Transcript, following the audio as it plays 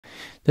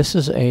This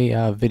is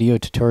a video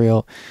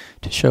tutorial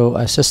to show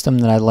a system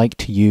that I like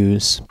to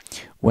use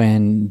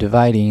when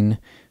dividing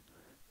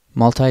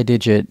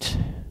multi-digit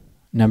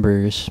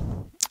numbers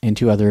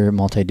into other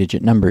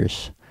multi-digit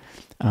numbers.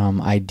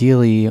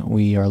 Ideally,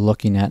 we are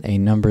looking at a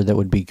number that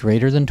would be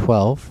greater than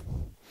 12,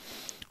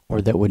 or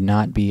that would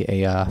not be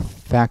a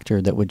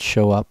factor that would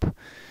show up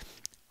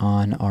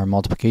on our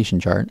multiplication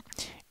chart,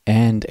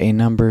 and a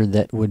number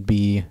that would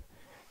be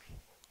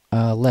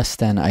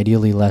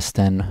ideally less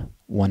than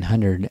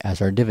 100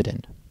 as our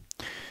dividend.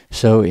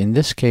 So in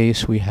this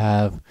case, we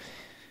have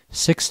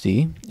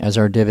 60 as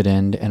our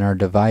dividend, and our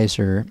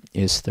divisor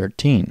is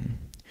 13.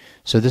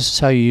 So this is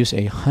how you use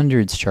a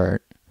hundreds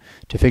chart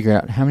to figure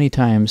out how many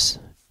times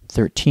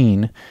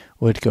 13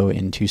 would go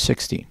into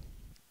 60.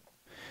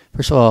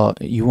 First of all,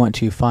 you want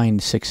to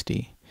find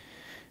 60.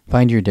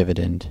 Find your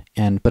dividend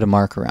and put a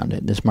mark around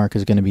it. This mark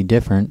is going to be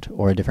different,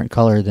 or a different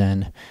color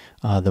than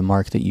the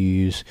mark that you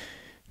use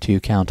to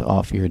count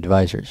off your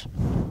divisors.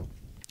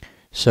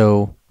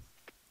 So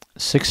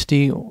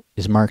 60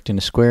 is marked in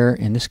a square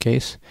in this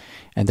case,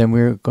 and then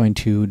we're going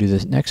to do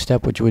the next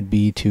step, which would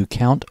be to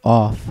count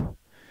off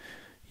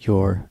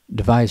your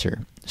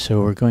divisor. So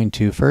we're going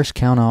to first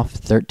count off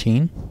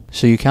 13.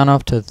 So you count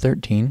off to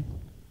 13,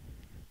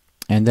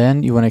 and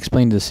then you want to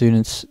explain to the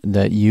students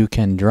that you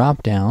can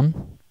drop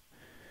down,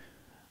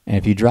 and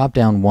if you drop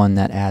down 1,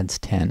 that adds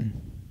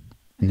 10.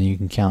 And then you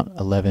can count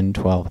 11,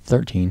 12,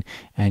 13,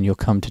 and you'll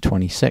come to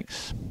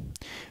 26.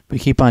 We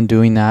keep on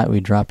doing that.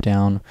 We drop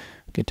down,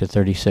 get to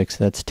 36,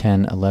 that's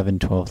 10, 11,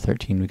 12,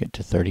 13, we get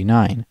to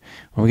 39.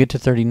 When we get to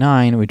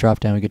 39, we drop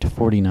down, we get to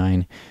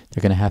 49.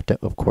 They're going to have to,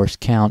 of course,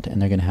 count, and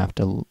they're going to have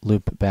to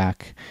loop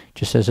back,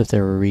 just as if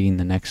they were reading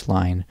the next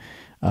line,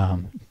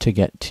 to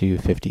get to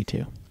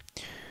 52.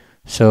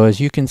 So as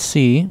you can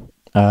see,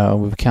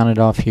 we've counted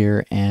off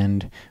here,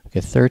 and we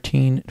get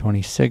 13,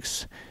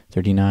 26,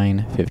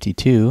 39,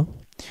 52,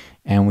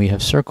 and we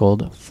have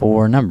circled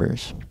 4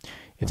 numbers.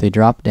 If they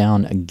drop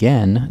down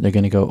again, they're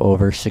going to go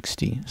over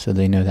 60, so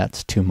they know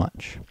that's too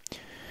much.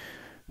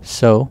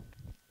 So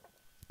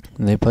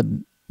they put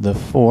the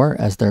 4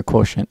 as their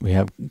quotient. We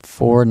have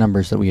 4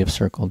 numbers that we have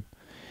circled,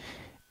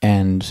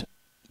 and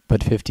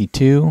put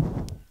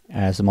 52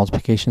 as the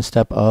multiplication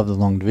step of the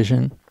long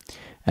division,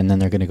 and then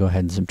they're going to go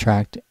ahead and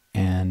subtract,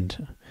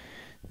 and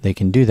they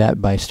can do that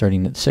by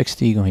starting at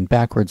 60, going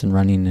backwards, and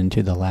running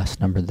into the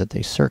last number that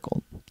they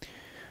circled.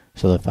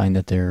 So they'll find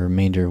that their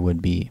remainder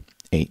would be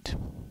 8.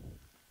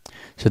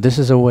 So this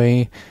is a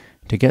way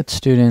to get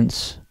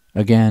students,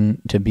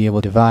 again, to be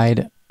able to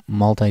divide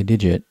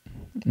multi-digit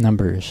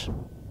numbers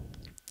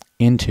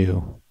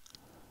into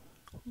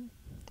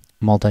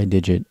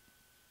multi-digit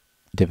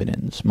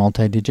dividends,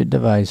 multi-digit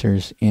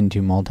divisors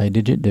into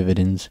multi-digit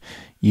dividends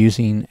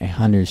using a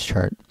hundreds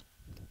chart.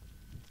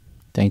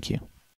 Thank you.